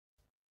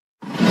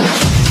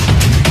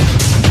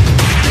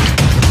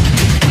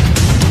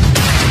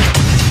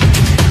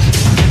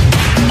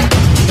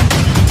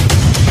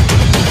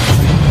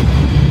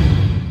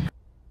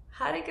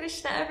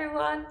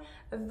everyone!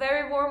 A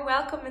very warm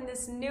welcome in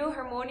this new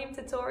Harmonium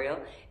tutorial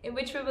in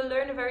which we will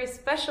learn a very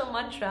special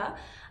mantra,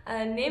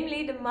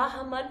 namely the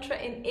Maha Mantra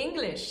in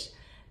English.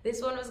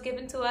 This one was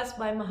given to us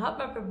by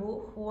Mahatma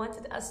who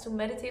wanted us to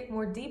meditate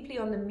more deeply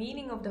on the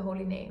meaning of the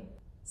holy name.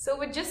 So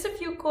with just a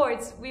few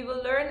chords, we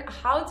will learn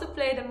how to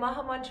play the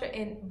Maha Mantra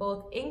in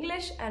both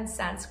English and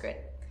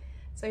Sanskrit.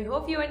 So I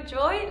hope you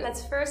enjoy.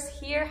 Let's first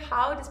hear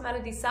how this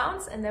melody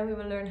sounds and then we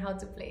will learn how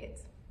to play it.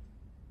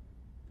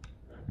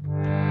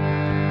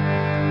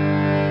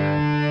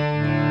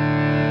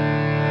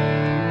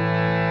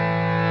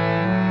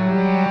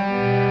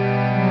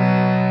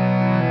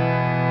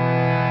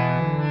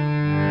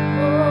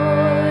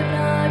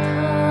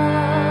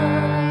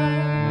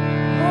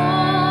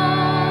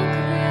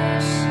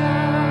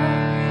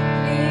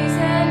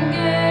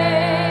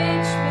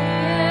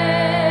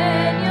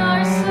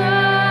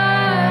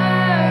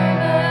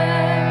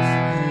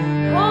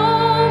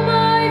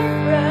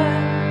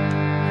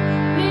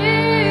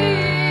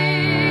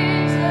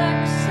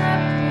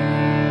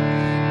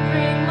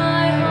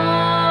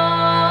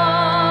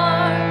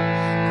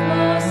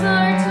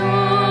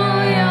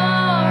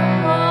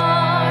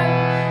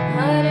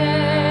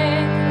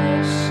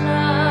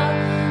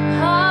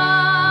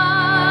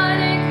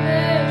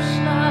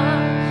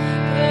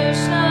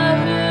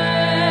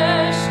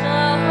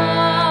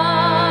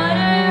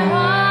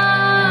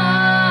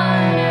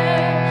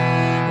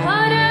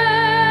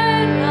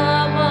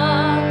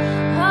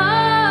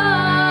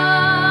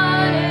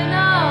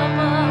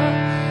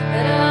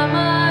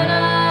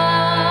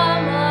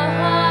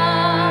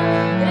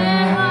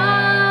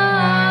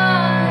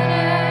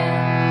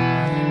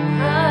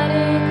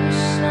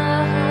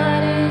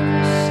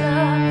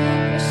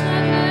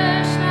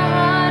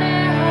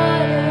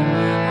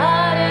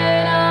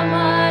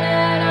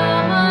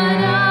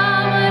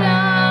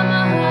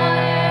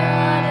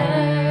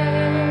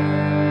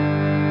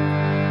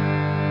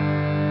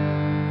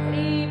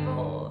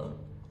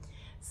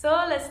 So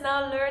let's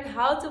now learn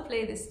how to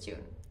play this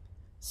tune.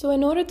 So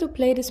in order to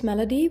play this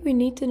melody, we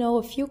need to know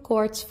a few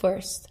chords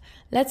first.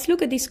 Let's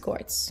look at these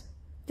chords.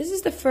 This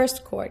is the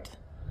first chord.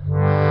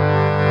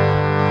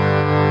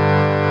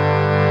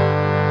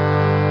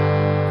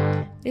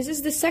 This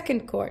is the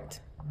second chord.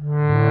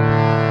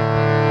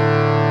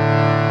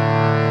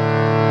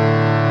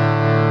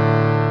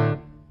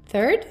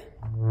 Third.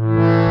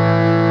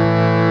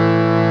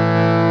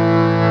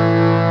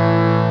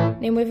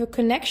 Then we have a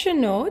connection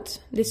note,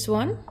 this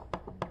one.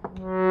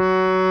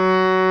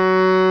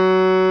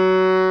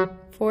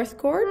 Fourth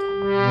chord.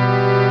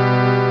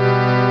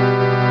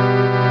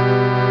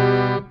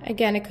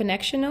 Again, a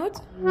connection note.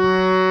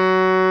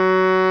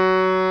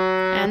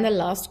 And the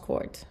last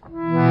chord.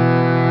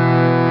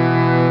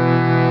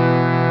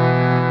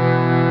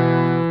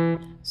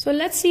 So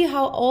let's see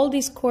how all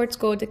these chords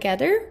go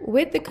together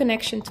with the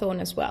connection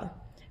tone as well.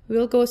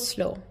 We'll go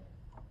slow,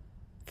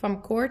 from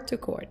chord to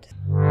chord.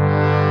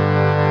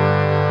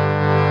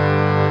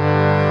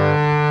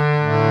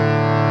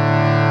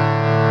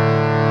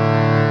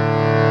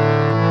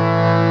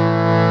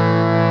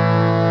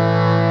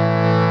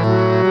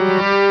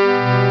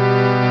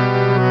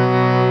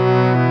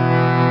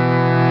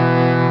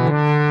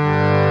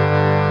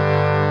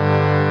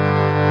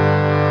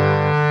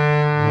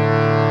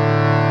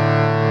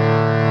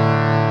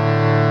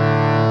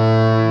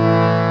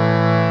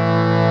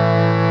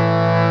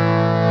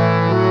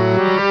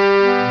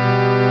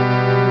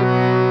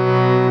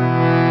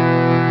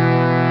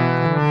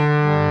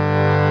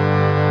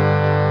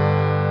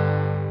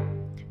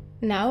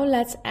 Now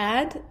let's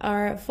add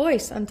our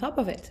voice on top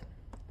of it.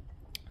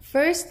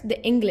 First,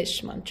 the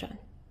English mantra.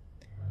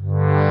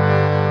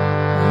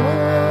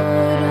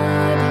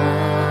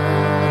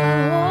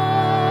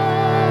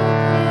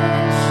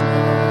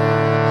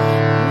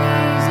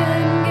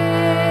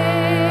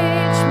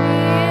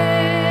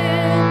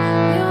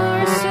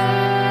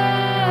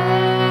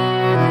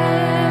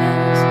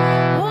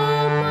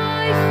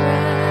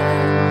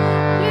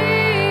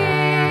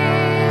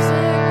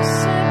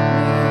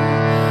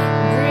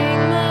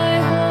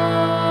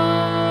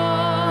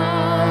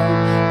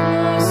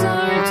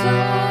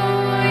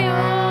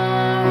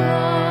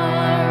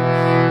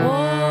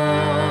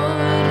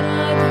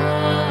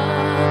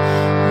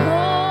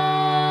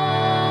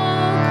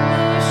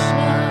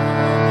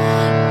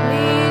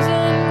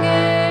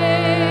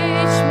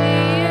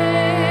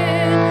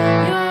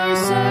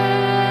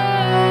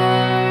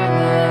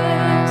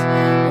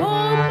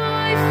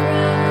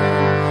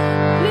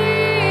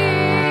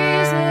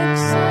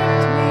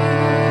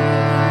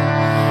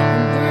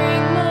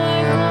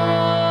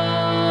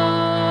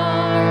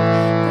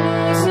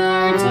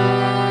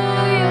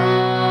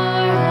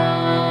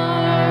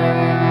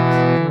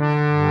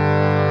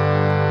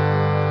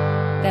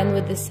 Then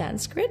with the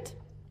Sanskrit.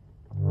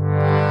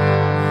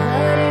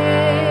 Hare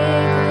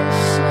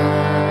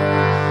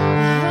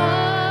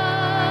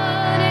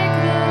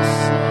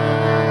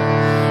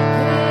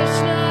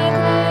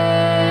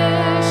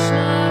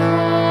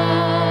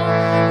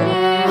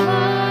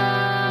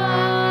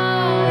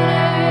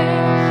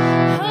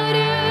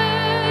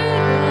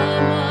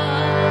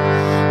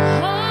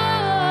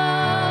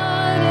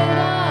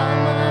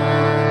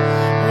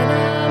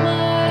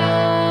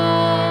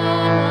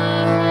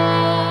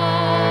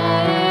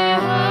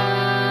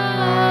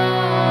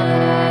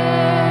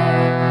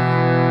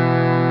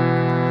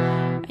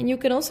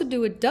can also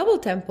do a double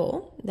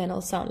tempo, then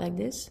it'll sound like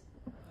this.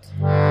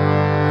 Hare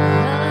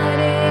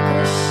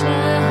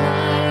Krishna,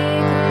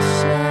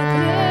 Krishna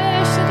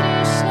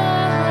Krishna,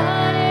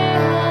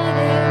 Hare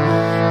Hare,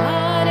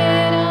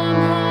 Hare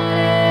Rama,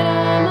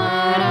 Rama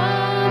Rama,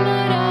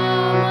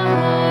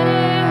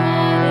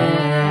 Hare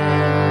Hare.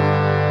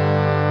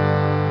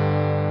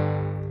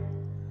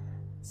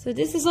 So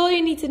this is all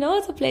you need to know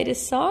to play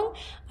this song.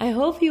 I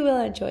hope you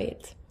will enjoy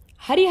it.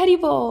 Hari Hari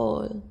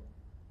Bol!